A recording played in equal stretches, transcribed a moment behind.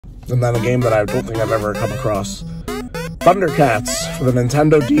and then a game that I don't think I've ever come across. Thundercats for the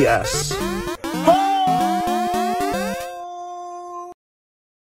Nintendo DS.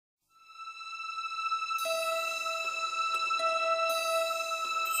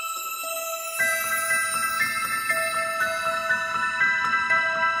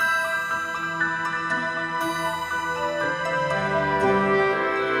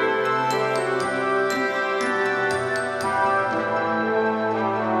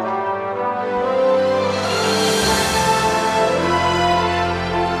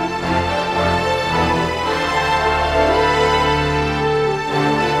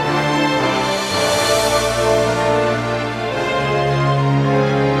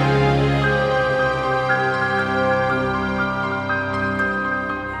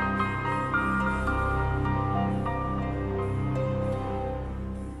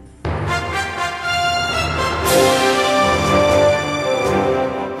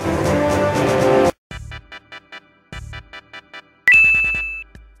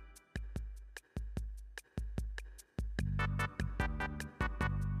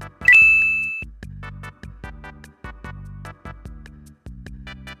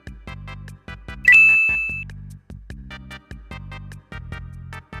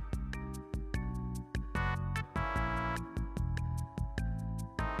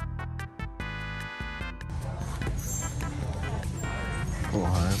 A little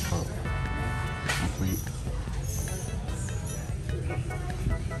high, but complete.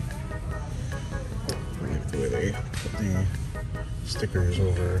 I like the way they put the stickers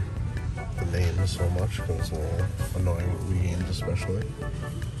over the names so much, because it's a little annoying with Wii games especially.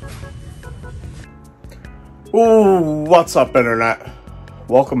 Ooh, what's up, Internet?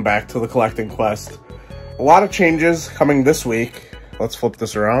 Welcome back to the Collecting Quest. A lot of changes coming this week. Let's flip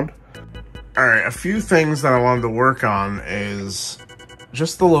this around. Alright, a few things that I wanted to work on is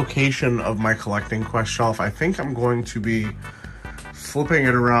just the location of my Collecting Quest shelf. I think I'm going to be flipping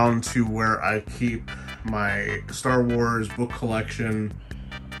it around to where I keep my Star Wars book collection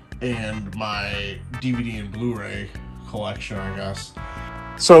and my DVD and Blu-ray collection, I guess.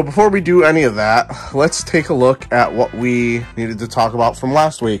 So before we do any of that, let's take a look at what we needed to talk about from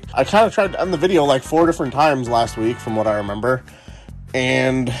last week. I kind of tried to end the video like 4 different times last week from what I remember,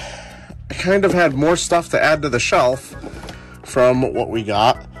 and I kind of had more stuff to add to the shelf from what we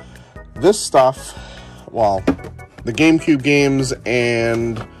got. This stuff, well, the GameCube games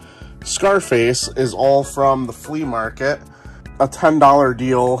and Scarface is all from the flea market. A $10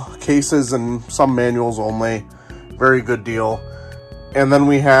 deal, cases and some manuals only. Very good deal. And then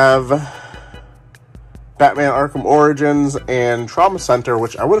we have Batman Arkham Origins and Trauma Center,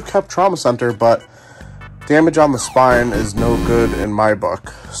 which I would have kept Trauma Center, but Damage on the Spine is no good in my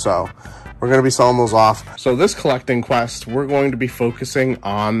book. So we're going to be selling those off. So this Collecting Quest, we're going to be focusing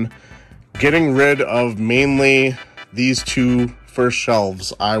on getting rid of mainly these two first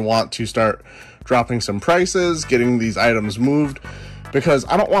shelves. I want to start dropping some prices, getting these items moved, because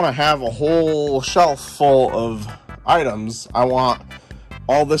I don't want to have a whole shelf full of items. I want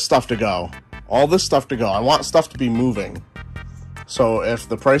all this stuff to go. All this stuff to go. I want stuff to be moving. So if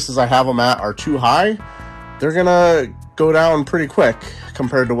the prices I have them at are too high, they're gonna go down pretty quick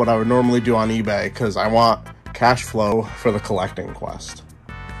compared to what I would normally do on eBay, because I want cash flow for the Collecting Quest.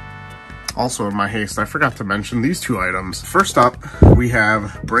 Also, in my haste, I forgot to mention these two items. First up, we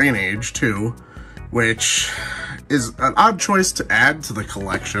have Brain Age 2, which is an odd choice to add to the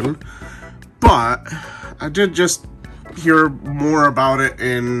collection, but I did just hear more about it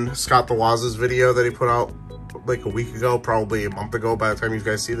in Scott the Waz's video that he put out like a week ago, probably a month ago by the time you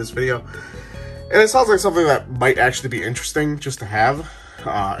guys see this video. And it sounds like something that might actually be interesting just to have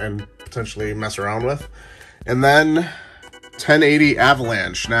and potentially mess around with. And then 1080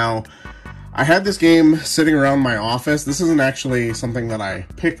 Avalanche. Now, I had this game sitting around my office. This isn't actually something that I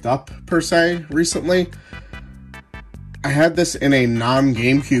picked up per se recently. I had this in a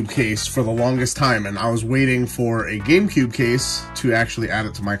non-GameCube case for the longest time, and I was waiting for a GameCube case to actually add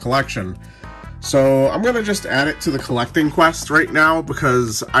it to my collection. So I'm going to just add it to the Collecting Quest right now,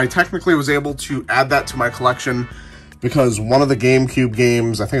 because I technically was able to add that to my collection because one of the GameCube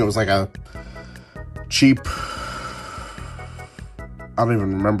games, I think it was like a cheap, I don't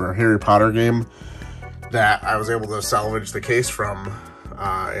even remember, Harry Potter game that I was able to salvage the case from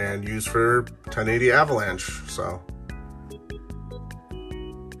and use for 1080 Avalanche, so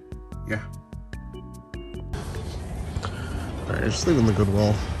yeah. Alright, just leaving the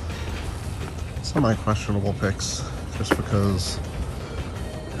Goodwill. Semi-questionable picks, just because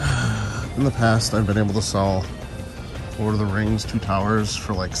in the past I've been able to sell Lord of the Rings 2 Towers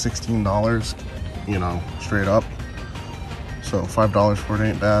for like $16, you know, straight up. So $5 for it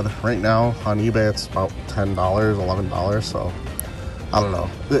ain't bad. Right now on eBay it's about $10, $11, so I don't know.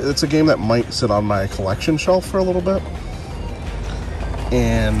 It's a game that might sit on my collection shelf for a little bit.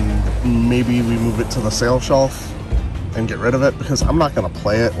 And maybe we move it to the sale shelf and get rid of it, because I'm not going to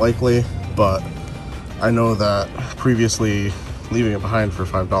play it likely, but I know that previously leaving it behind for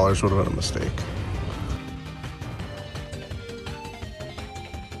 $5 would have been a mistake.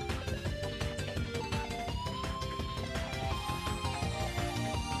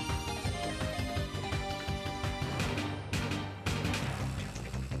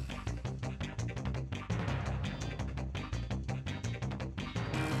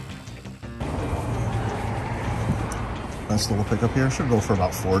 Nice little pickup here. Should go for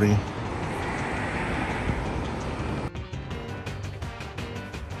about 40.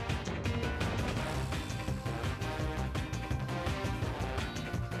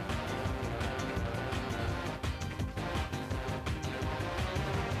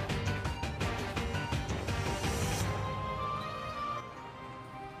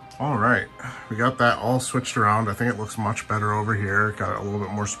 All right, we got that all switched around. I think it looks much better over here. Got it a little bit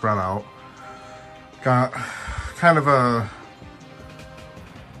more spread out. Got kind of a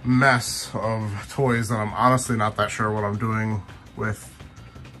mess of toys that I'm honestly not that sure what I'm doing with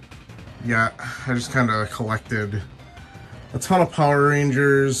yet. I just kind of collected a ton of Power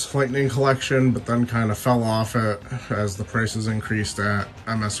Rangers Lightning collection, but then kind of fell off it as the prices increased at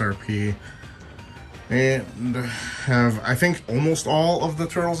MSRP. And have, I think, almost all of the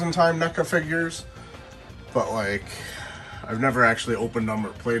Turtles in Time NECA figures, but like I've never actually opened them or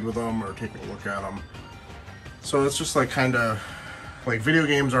played with them or taken a look at them. So it's just like kind of like video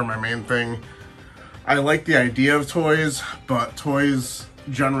games are my main thing. I like the idea of toys, but toys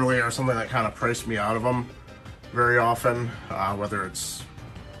generally are something that kind of price me out of them very often, whether it's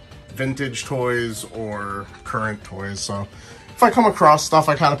vintage toys or current toys. So if I come across stuff,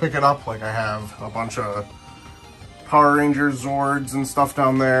 I kind of pick it up. Like I have a bunch of Power Rangers Zords and stuff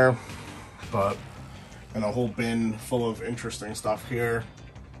down there, but and a whole bin full of interesting stuff here.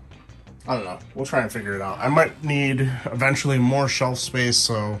 I don't know. We'll try and figure it out. I might need eventually more shelf space,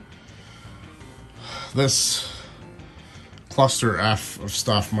 so this cluster F of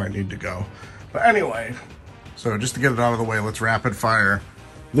stuff might need to go. But anyway, so just to get it out of the way, let's rapid fire.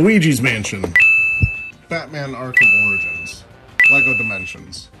 Luigi's Mansion, Batman Arkham Origins, Lego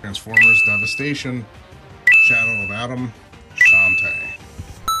Dimensions, Transformers Devastation, Shadow of Adam, Shantae.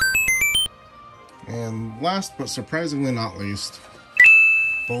 And last but surprisingly not least,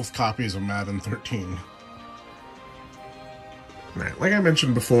 both copies of Madden 13. Right, like I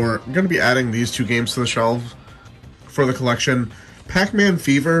mentioned before, I'm going to be adding these two games to the shelf for the collection. Pac-Man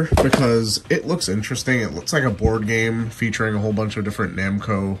Fever, because it looks interesting. It looks like a board game featuring a whole bunch of different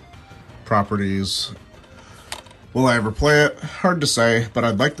Namco properties. Will I ever play it? Hard to say, but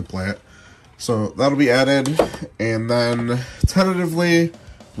I'd like to play it. So that'll be added. And then tentatively,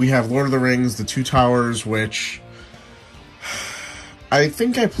 we have Lord of the Rings, The Two Towers, which I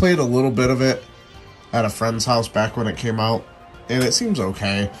think I played a little bit of it at a friend's house back when it came out, and it seems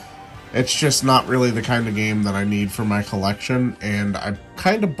okay. It's just not really the kind of game that I need for my collection, and I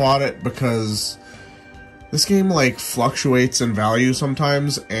kind of bought it because this game like fluctuates in value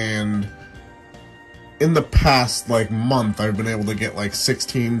sometimes, and in the past like month I've been able to get like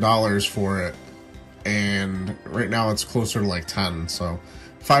 $16 for it, and right now it's closer to like 10, so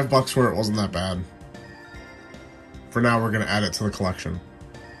 $5 for it wasn't that bad. For now, we're going to add it to the collection.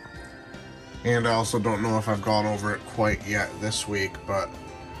 And I also don't know if I've gone over it quite yet this week, but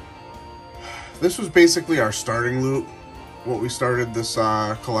this was basically our starting loot, what we started this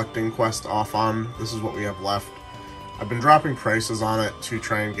collecting quest off on. This is what we have left. I've been dropping prices on it to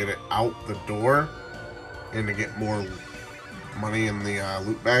try and get it out the door and to get more money in the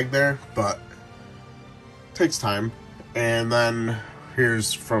loot bag there, but it takes time. And then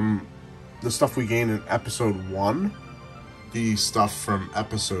here's from the stuff we gained in episode 1, the stuff from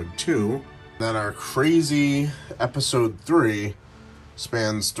episode 2, then our crazy episode 3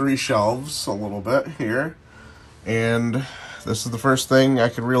 spans 3 shelves a little bit here, and this is the first thing I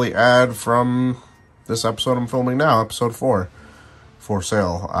could really add from this episode I'm filming now, episode 4, for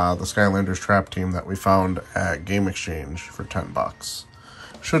sale, the Skylanders Trap Team that we found at Game Exchange for $10.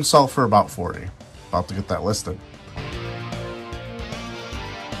 Should sell for about 40. About to get that listed.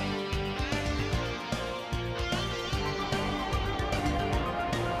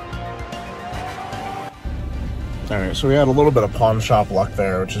 Alright, so we had a little bit of pawn shop luck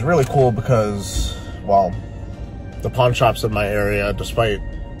there, which is really cool because, well, the pawn shops in my area, despite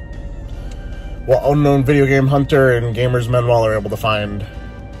what Unknown Video Game Hunter and Gamers Manuel are able to find,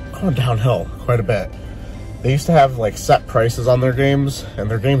 going downhill quite a bit. They used to have like set prices on their games, and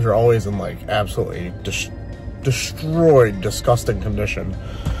their games are always in like absolutely destroyed, disgusting condition.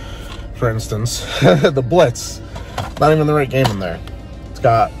 For instance, the Blitz, not even the right game in there. It's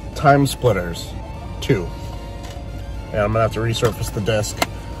got Time Splitters 2, and I'm gonna have to resurface the disc.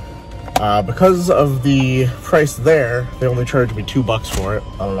 Because of the price there, they only charged me $2 for it.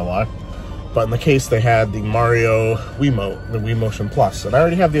 I don't know why. But in the case, they had the Mario Wiimote, the Wii Motion Plus. And I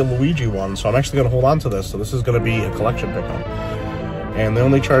already have the Luigi one, so I'm actually going to hold on to this. So this is going to be a collection pickup. And they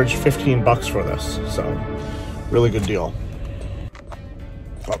only charged $15 for this. So, really good deal.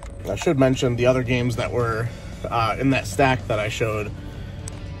 Oh, I should mention the other games that were in that stack that I showed.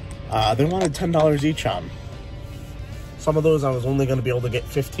 They wanted $10 each on. Some of those I was only going to be able to get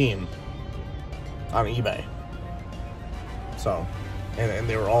 $15 on eBay. So, and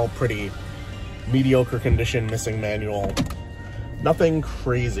they were all pretty mediocre condition, missing manual, nothing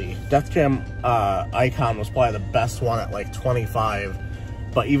crazy. Death Jam Icon was probably the best one at like 25,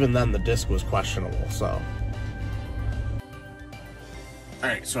 but even then the disc was questionable. So, all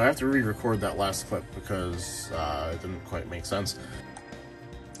right, so I have to re-record that last clip because it didn't quite make sense.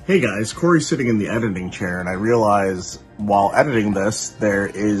 Hey guys, Cory's sitting in the editing chair, and I realize while editing this there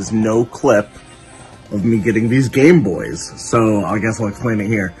is no clip of me getting these Game Boys, so I guess I'll explain it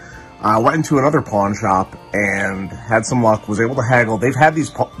here. I went into another pawn shop and had some luck, was able to haggle. They've had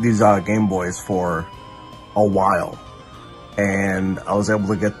these Game Boys for a while, and I was able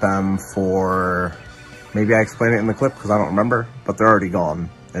to get them for, maybe I explained it in the clip because I don't remember, but they're already gone.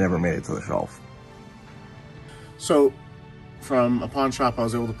 They never made it to the shelf. So, from a pawn shop, I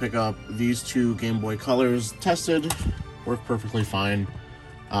was able to pick up these two Game Boy Colors, tested, worked perfectly fine,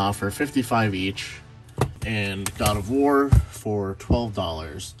 for $55 each, and God of War for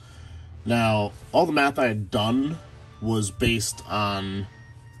 $12. Now, all the math I had done was based on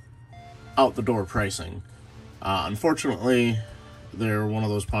out-the-door pricing. Unfortunately, they're one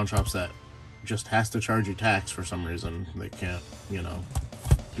of those pawn shops that just has to charge you tax for some reason. They can't, you know,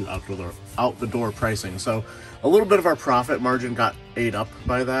 do out-the-door pricing. So, a little bit of our profit margin got ate up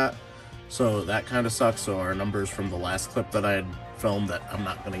by that. So, that kind of sucks. So, our numbers from the last clip that I had filmed that I'm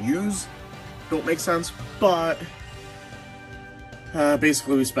not going to use don't make sense, but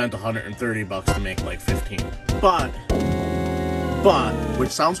basically we spent $130 to make like 15. But,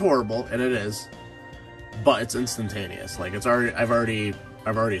 which sounds horrible, and it is, but it's instantaneous. Like it's already,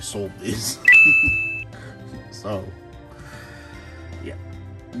 I've already sold these. So,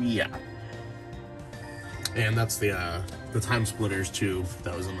 yeah. And that's the Time Splitters 2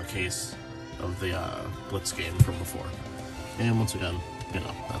 that was in the case of the Blitz game from before. And once again, you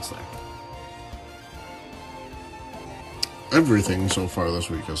know, that's there. Everything so far this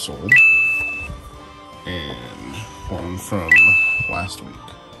week is sold, and one from last week.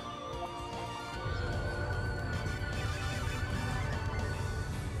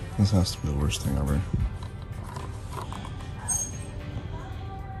 This has to be the worst thing ever.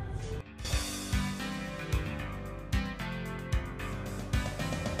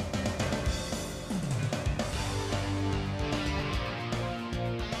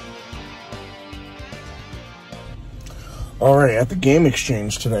 Alright, at the Game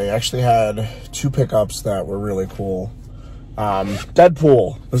Exchange today, I actually had two pickups that were really cool.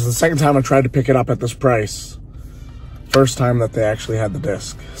 Deadpool. This is the second time I tried to pick it up at this price. First time that they actually had the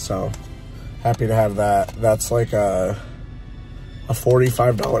disc, so happy to have that. That's like a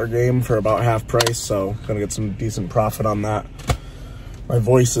 $45 game for about half price, so gonna get some decent profit on that. My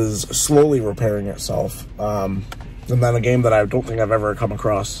voice is slowly repairing itself. And then a game that I don't think I've ever come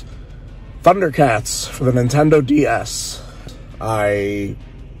across, Thundercats for the Nintendo DS. I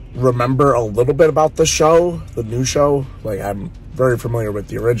remember a little bit about the show, the new show. Like, I'm very familiar with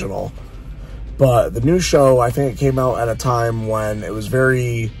the original. But the new show, I think it came out at a time when it was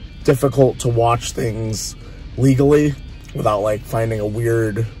very difficult to watch things legally without, like, finding a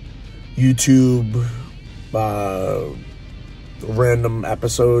weird YouTube random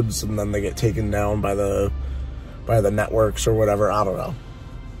episodes and then they get taken down by the networks or whatever. I don't know.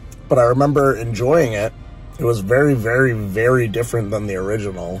 But I remember enjoying it. It was very, very, very different than the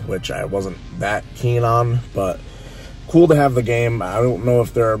original, which I wasn't that keen on, but cool to have the game. I don't know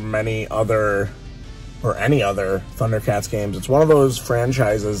if there are many other, or any other Thundercats games. It's one of those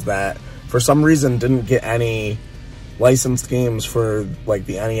franchises that, for some reason, didn't get any licensed games for, like,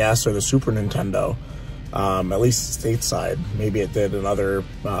 the NES or the Super Nintendo, at least stateside. Maybe it did in other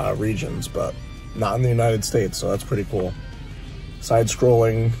regions, but not in the United States, so that's pretty cool.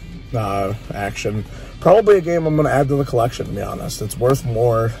 Side-scrolling action. Probably a game I'm going to add to the collection, to be honest. It's worth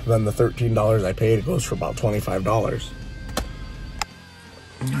more than the $13 I paid. It goes for about $25.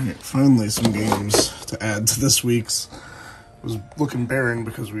 Alright, Alright, finally some games to add to this week's. It was looking barren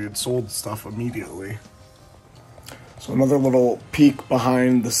because we had sold stuff immediately. So another little peek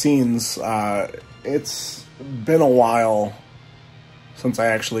behind the scenes. It's been a while since I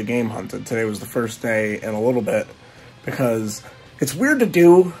actually game hunted. Today was the first day in a little bit because it's weird to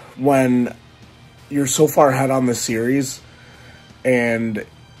do when you're so far ahead on this series, and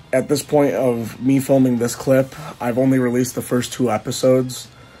at this point of me filming this clip, I've only released the first 2 episodes.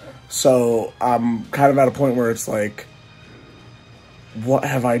 So I'm kind of at a point where it's like, what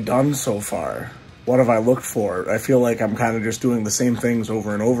have I done so far? What have I looked for? I feel like I'm kind of just doing the same things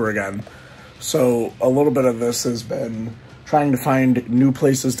over and over again. So a little bit of this has been trying to find new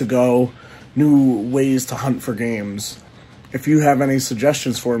places to go, new ways to hunt for games. If you have any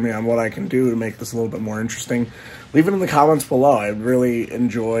suggestions for me on what I can do to make this a little bit more interesting, leave it in the comments below. I really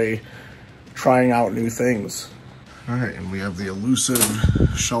enjoy trying out new things. All right, and we have the elusive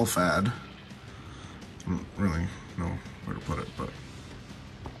shelf ad. I don't really know where to put it, but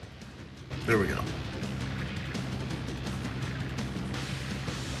there we go.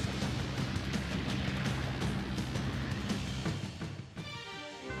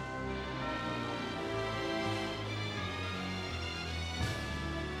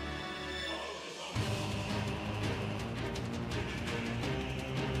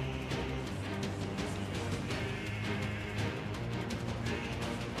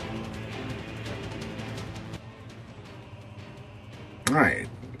 All right,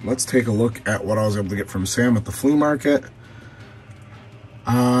 let's take a look at what I was able to get from Sam at the flea market.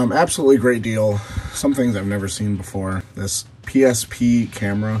 Absolutely great deal. Some things I've never seen before. This PSP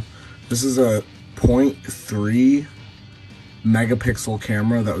camera. This is a 0.3 megapixel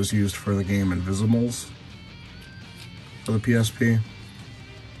camera that was used for the game Invisibles for the PSP.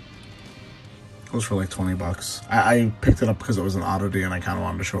 It was for like 20 bucks. I picked it up because it was an oddity and I kind of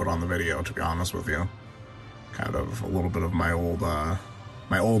wanted to show it on the video, to be honest with you. Kind of a little bit of my old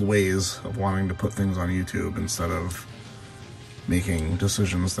ways of wanting to put things on YouTube instead of making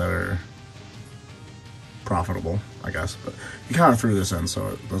decisions that are profitable, I guess. But you kind of threw this in, so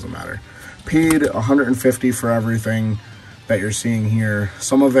it doesn't matter. Paid $150 for everything that you're seeing here.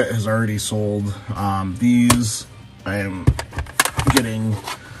 Some of it has already sold. These I am getting,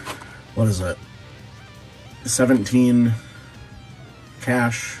 what is it? 17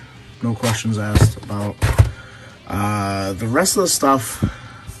 cash, no questions asked about. The rest of the stuff,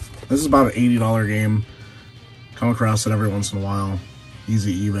 this is about an $80 game. Come across it every once in a while.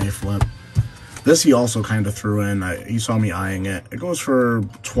 Easy eBay flip. This he also kind of threw in. You saw me eyeing it. It goes for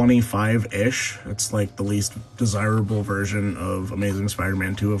 25-ish. It's like the least desirable version of Amazing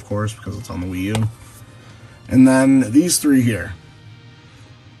Spider-Man 2, of course, because it's on the Wii U. And then these 3 here.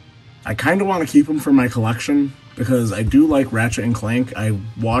 I kind of want to keep them for my collection because I do like Ratchet & Clank. I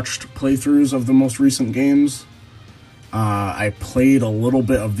watched playthroughs of the most recent games. I played a little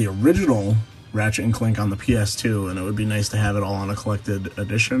bit of the original Ratchet & Clank on the PS2, and it would be nice to have it all on a collected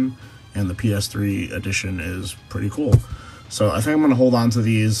edition, and the PS3 edition is pretty cool. So I think I'm going to hold on to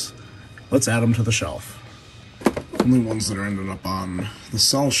these. Let's add them to the shelf. Only ones that are ended up on the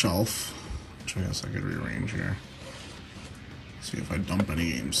sell shelf, which I guess I could rearrange here. See if I dump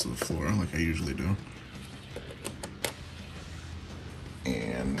any games to the floor like I usually do.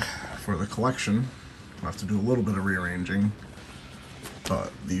 And for the collection, I'll have to do a little bit of rearranging,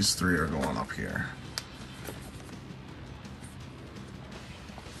 but these 3 are going up here.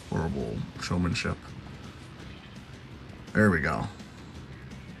 Horrible showmanship. There we go.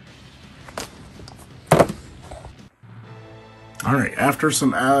 All right, after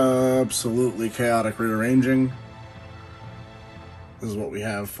some absolutely chaotic rearranging, this is what we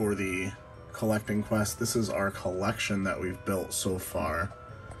have for the collecting quest. This is our collection that we've built so far.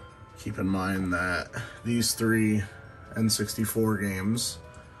 Keep in mind that these 3 N64 games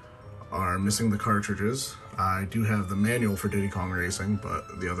are missing the cartridges. I do have the manual for Diddy Kong Racing,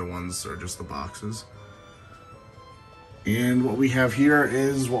 but the other ones are just the boxes. And what we have here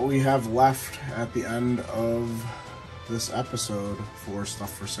is what we have left at the end of this episode for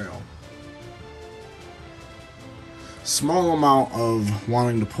stuff for sale. Small amount of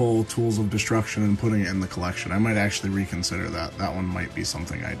wanting to pull Tools of Destruction and putting it in the collection. I might actually reconsider that. That one might be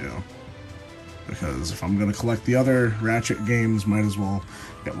something I do. Because if I'm going to collect the other Ratchet games, might as well.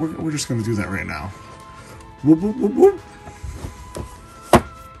 Yeah, we're just going to do that right now. Whoop, whoop, whoop, whoop.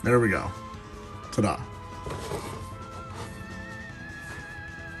 There we go. Ta-da.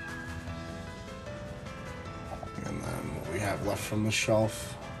 And then what we have left from the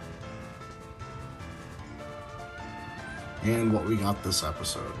shelf. And what we got this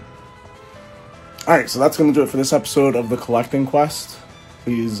episode. Alright, so that's going to do it for this episode of the Collecting Quest.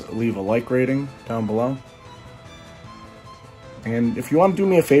 please leave a like rating down below. And if you want to do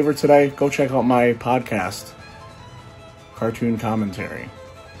me a favor today, go check out my podcast, Cartoon Commentary.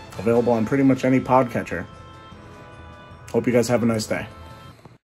 Available on pretty much any podcatcher. Hope you guys have a nice day.